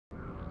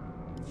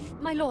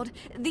My lord,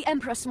 the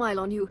Emperor smile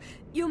on you.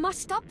 You must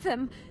stop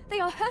them. They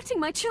are hurting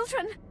my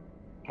children.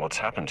 What's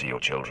happened to your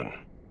children?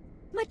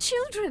 My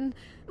children!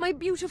 My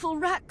beautiful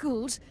rat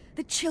ghouls,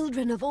 the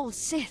children of all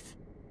Sith.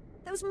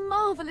 Those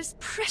marvelous,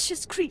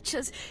 precious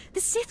creatures. The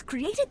Sith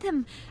created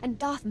them, and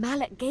Darth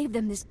Malak gave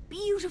them this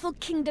beautiful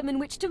kingdom in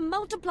which to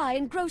multiply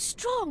and grow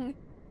strong.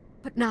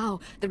 But now,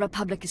 the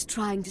Republic is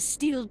trying to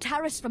steal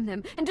Taris from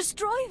them and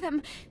destroy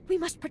them. We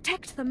must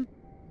protect them.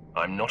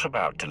 I'm not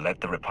about to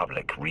let the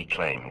Republic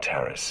reclaim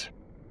Taris.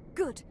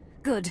 Good,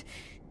 good.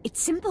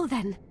 It's simple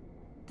then.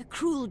 The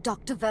cruel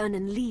Dr.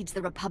 Vernon leads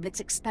the Republic's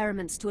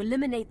experiments to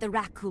eliminate the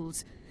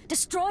Rakuls,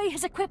 destroy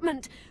his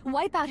equipment,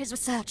 wipe out his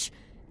research,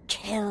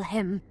 kill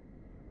him.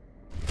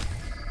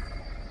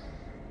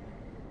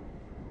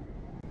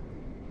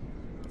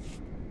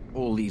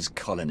 All these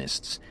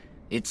colonists.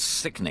 It's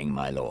sickening,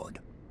 my lord.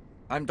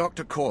 I'm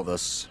Dr.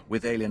 Corvus,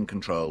 with Alien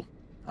Control.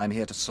 I'm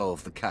here to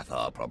solve the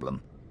Cathar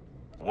problem.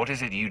 What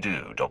is it you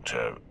do,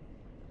 Dr.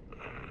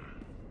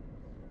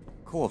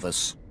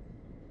 Corvus.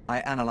 I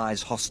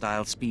analyze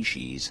hostile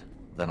species,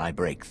 then I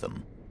break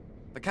them.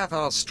 The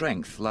Cathar's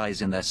strength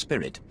lies in their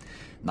spirit.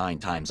 9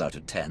 times out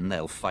of 10,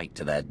 they'll fight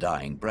to their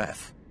dying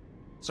breath.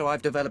 So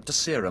I've developed a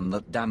serum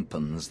that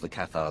dampens the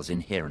Cathar's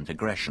inherent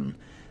aggression.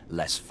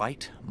 Less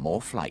fight,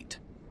 more flight.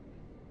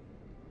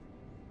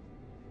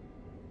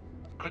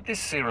 Could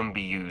this serum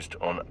be used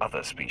on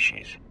other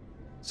species?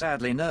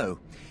 Sadly, no.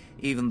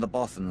 Even the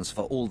Bothans,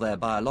 for all their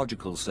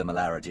biological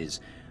similarities,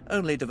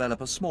 only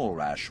develop a small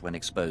rash when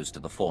exposed to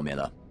the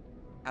formula.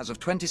 As of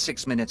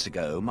 26 minutes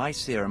ago, my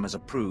serum is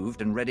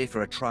approved and ready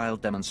for a trial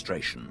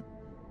demonstration.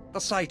 The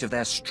sight of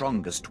their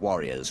strongest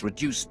warriors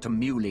reduced to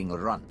mewling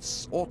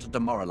runts ought to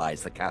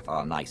demoralize the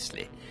Cathar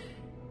nicely.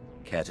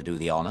 Care to do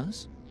the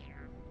honors?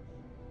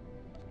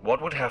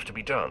 What would have to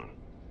be done?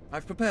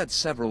 I've prepared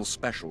several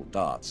special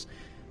darts.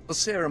 The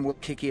serum will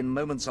kick in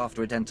moments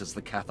after it enters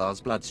the Cathar's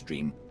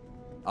bloodstream.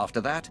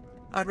 After that,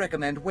 I'd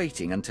recommend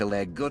waiting until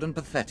they're good and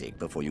pathetic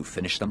before you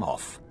finish them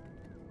off.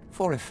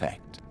 For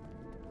effect.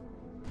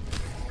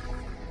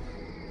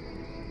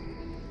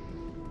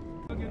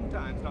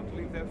 Times not to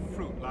leave their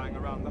fruit lying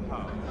around the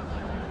house.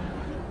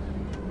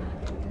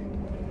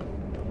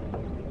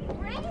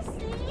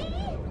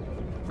 Gracie!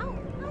 Oh,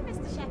 hi,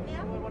 Mr.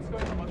 Sheffield. Well, what's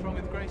going on? What's wrong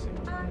with Gracie?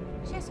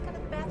 Just got to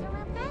the bathroom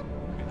up there?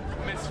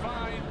 Miss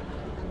Fine!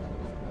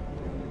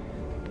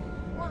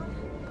 Well,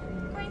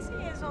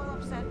 Gracie is all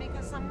upset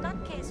because some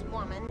nutcase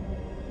woman...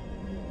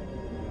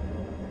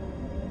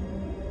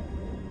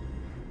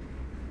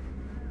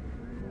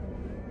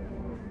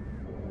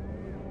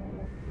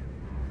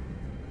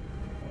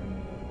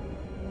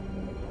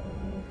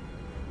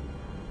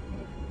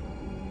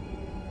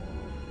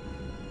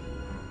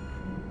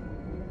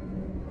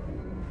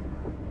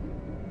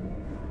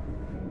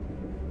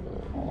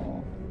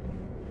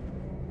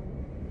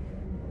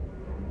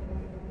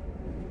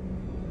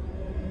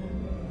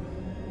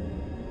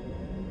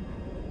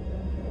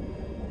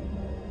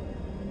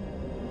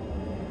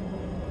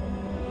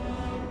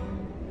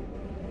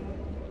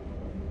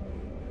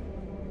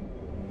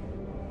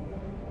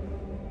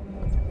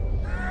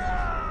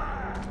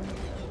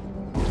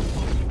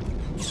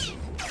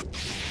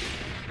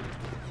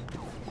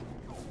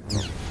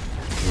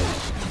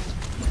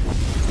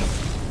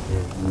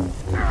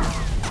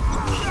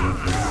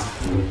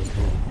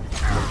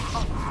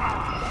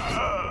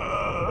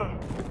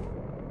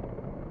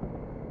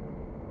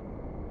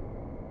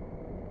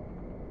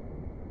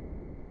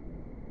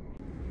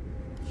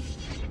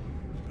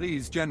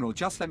 Please, General,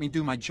 just let me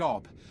do my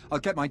job. I'll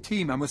get my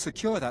team and we'll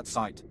secure that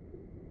site.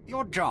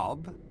 Your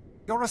job?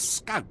 You're a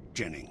scout,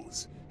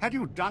 Jennings. Had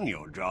you done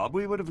your job,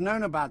 we would have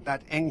known about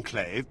that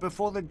enclave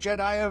before the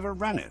Jedi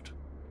overran it.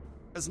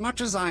 As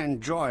much as I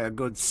enjoy a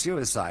good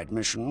suicide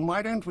mission,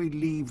 why don't we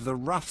leave the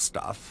rough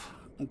stuff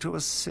to a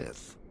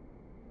Sith?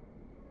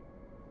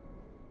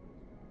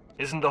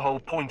 Isn't the whole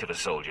point of a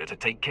soldier to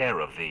take care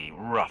of the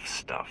rough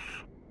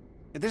stuff?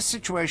 This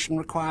situation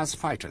requires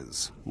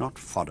fighters, not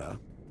fodder.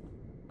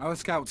 Our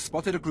scouts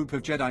spotted a group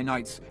of Jedi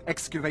Knights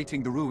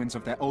excavating the ruins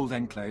of their old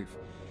enclave.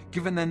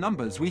 Given their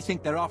numbers, we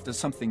think they're after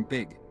something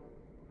big.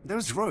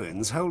 Those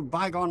ruins hold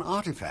bygone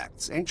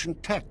artifacts,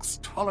 ancient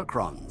texts,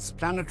 holocrons,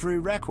 planetary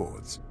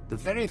records, the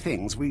very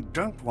things we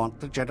don't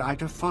want the Jedi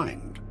to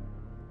find.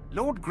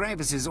 Lord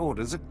Gravis's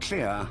orders are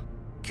clear.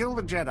 Kill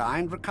the Jedi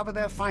and recover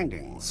their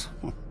findings.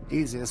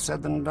 Easier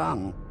said than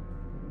done.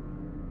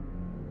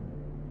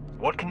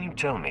 What can you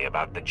tell me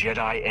about the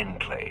Jedi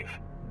Enclave?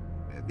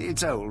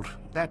 It's old.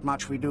 That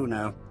much we do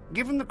know.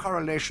 Given the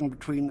correlation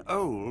between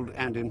old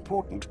and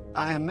important,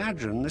 I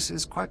imagine this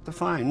is quite the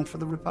find for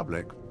the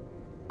Republic.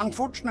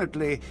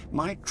 Unfortunately,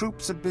 my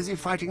troops are busy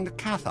fighting the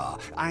Cathar.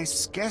 I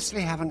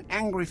scarcely have an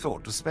angry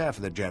thought to spare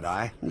for the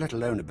Jedi, let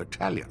alone a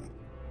battalion.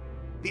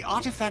 The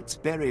artifacts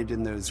buried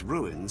in those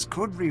ruins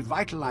could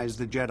revitalize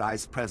the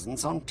Jedi's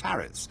presence on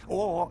Taris,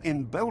 or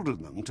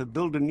embolden them to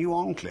build a new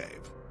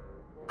enclave.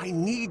 I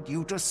need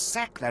you to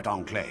sack that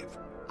enclave.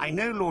 I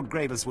know Lord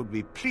Gravis would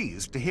be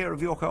pleased to hear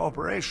of your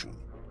cooperation.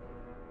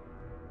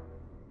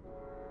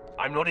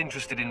 I'm not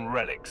interested in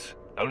relics.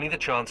 Only the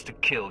chance to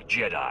kill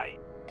Jedi.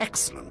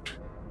 Excellent.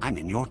 I'm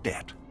in your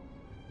debt.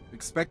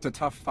 Expect a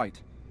tough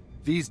fight.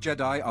 These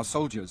Jedi are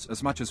soldiers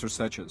as much as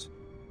researchers.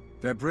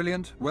 They're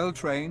brilliant,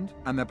 well-trained,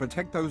 and they'll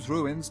protect those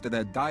ruins to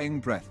their dying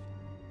breath.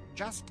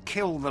 Just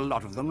kill the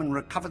lot of them and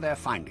recover their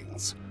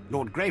findings.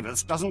 Lord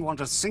Gravis doesn't want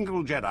a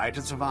single Jedi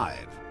to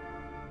survive.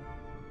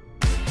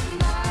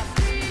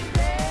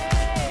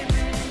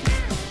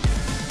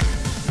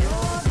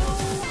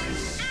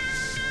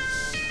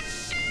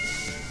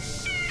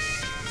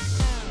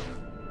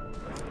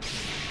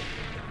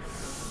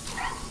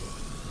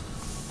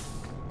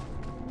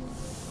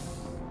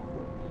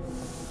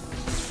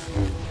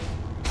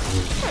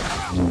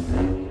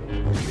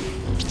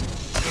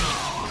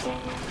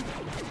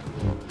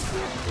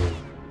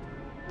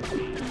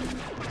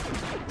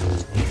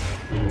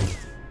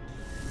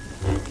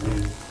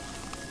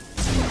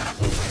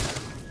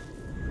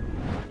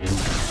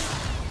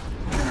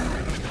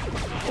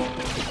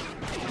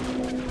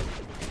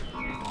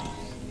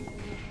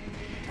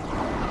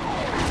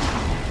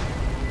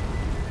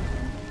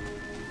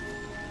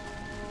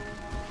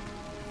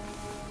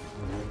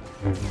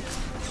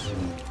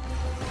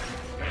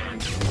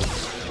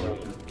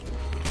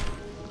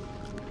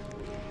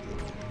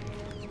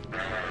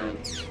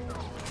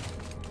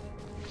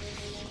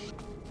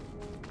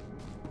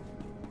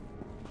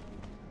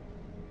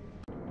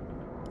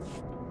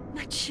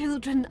 My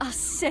children are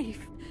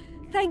safe.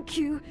 Thank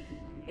you.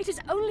 It is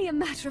only a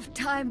matter of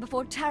time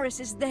before Taris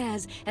is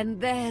theirs, and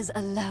theirs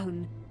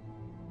alone.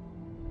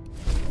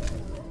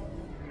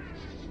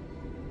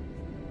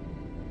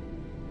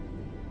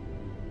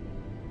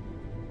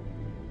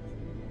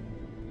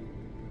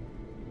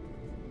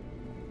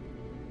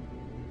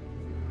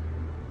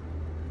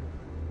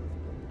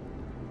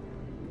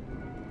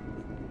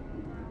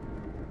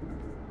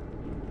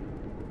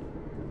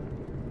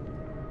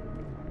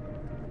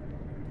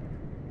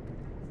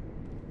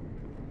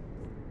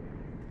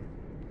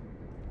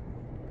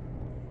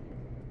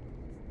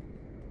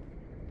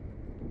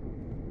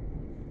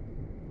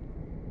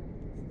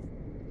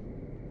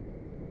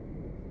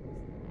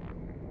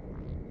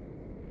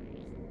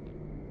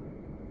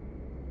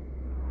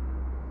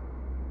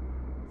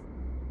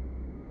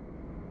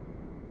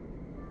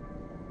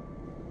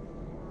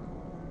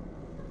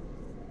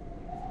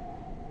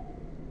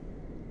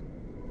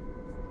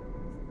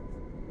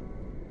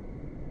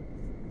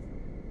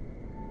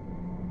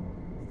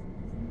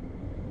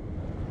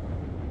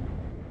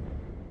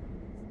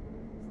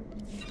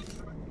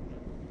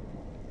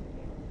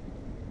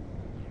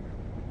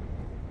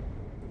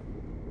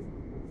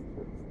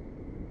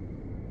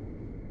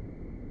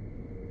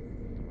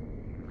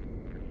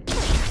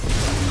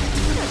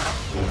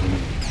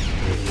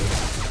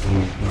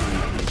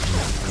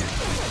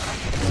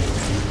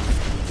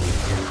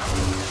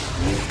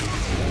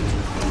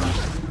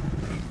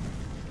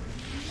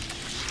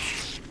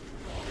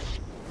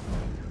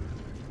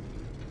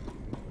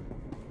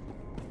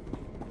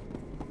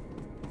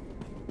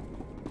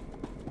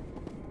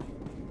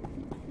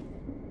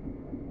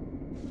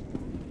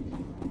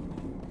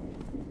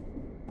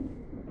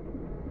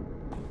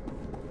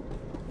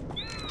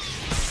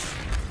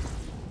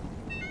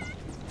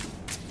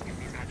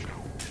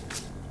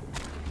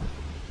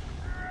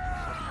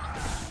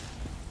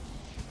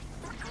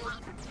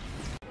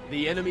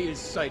 The enemy is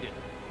sighted.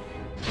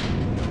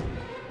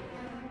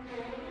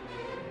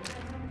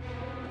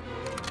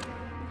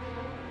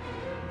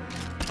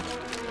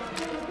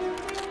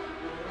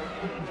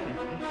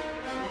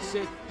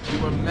 Sith,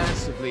 you are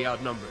massively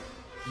outnumbered.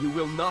 You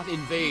will not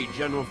invade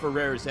General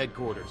Ferrer's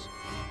headquarters.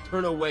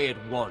 Turn away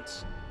at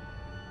once.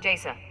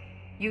 Jacer,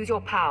 use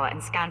your power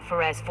and scan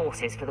Ferrer's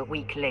forces for the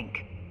weak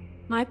link.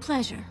 My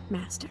pleasure,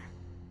 Master.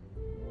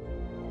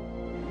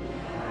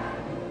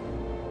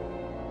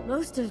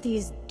 Most of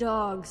these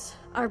dogs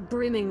are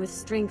brimming with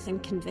strength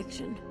and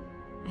conviction.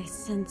 I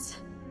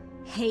sense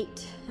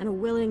hate and a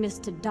willingness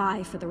to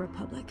die for the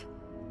Republic.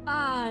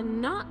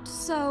 Not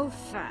so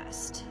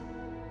fast.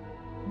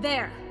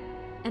 There!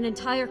 An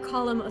entire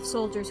column of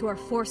soldiers who are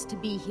forced to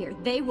be here.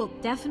 They will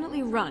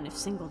definitely run if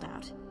singled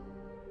out.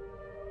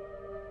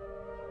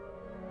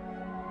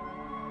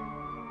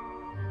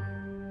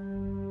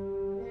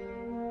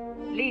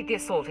 Lead the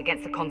assault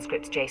against the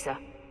conscripts, Jacer.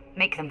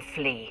 Make them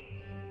flee.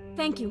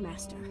 Thank you,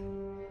 Master.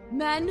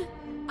 Men,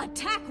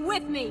 attack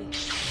with me!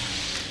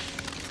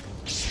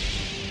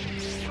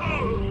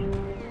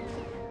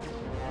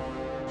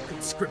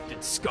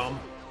 Conscripted scum!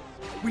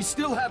 We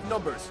still have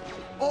numbers!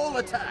 All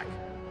attack!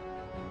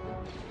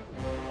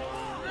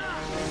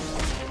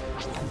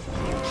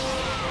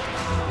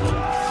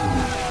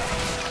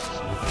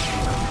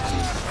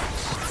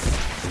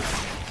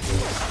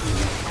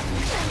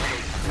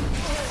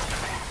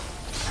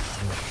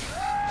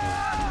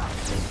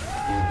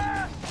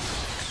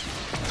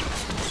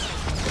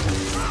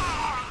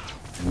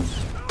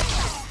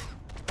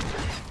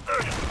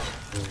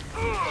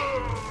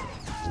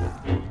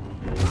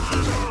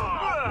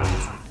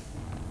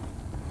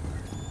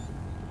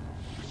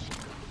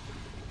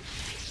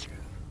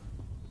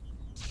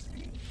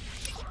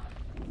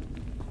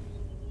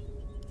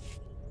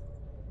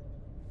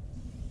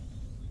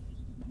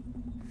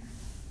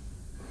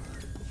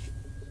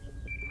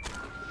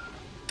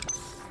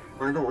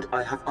 My lord,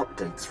 I have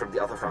updates from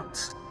the other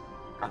fronts.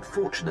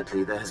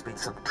 Unfortunately, there has been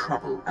some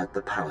trouble at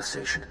the power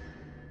station.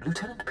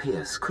 Lieutenant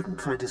Pierce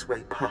couldn't find his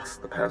way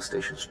past the power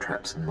station's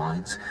traps and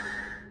mines.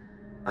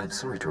 I'm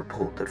sorry to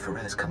report that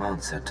Ferrer's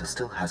command center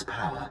still has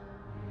power.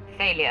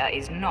 Failure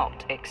is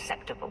not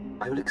acceptable.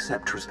 I will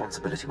accept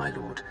responsibility, my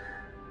lord.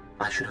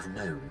 I should have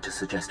known to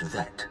suggest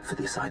Vet for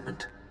the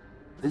assignment.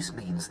 This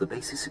means the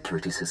base's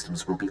security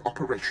systems will be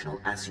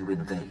operational as you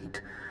invade.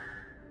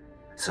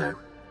 So,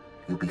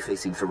 you'll be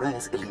facing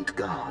Ferrer's elite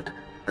guard,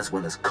 as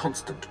well as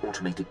constant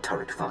automated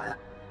turret fire.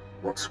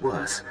 What's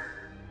worse,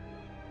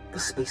 the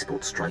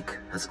spaceport strike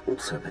has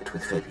also met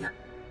with failure.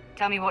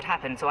 Tell me what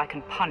happened so I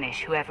can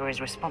punish whoever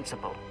is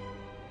responsible.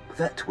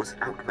 Vet was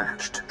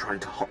outmatched trying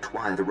to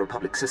hotwire the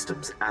Republic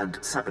systems and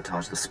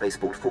sabotage the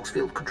spaceport force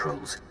field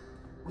controls.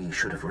 We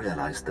should have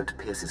realized that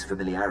Pierce's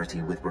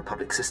familiarity with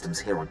Republic systems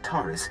here on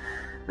Taris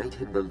made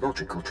him the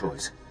logical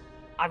choice.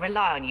 I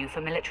rely on you for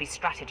military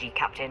strategy,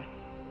 Captain.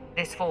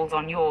 This falls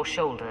on your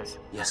shoulders.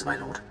 Yes, my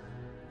lord.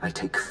 I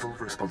take full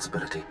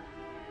responsibility.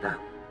 Now,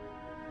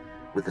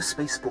 with the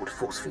spaceport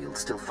force field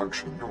still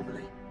functioning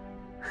normally,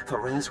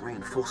 Ferrer's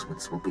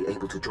reinforcements will be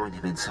able to join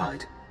him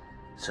inside.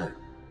 So,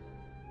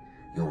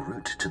 your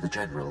route to the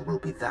General will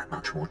be that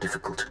much more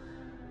difficult.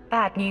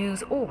 Bad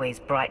news always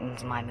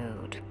brightens my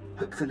mood.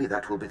 Hopefully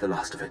that will be the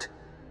last of it.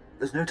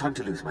 There's no time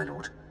to lose, my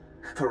lord.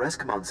 Ferrer's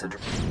command center...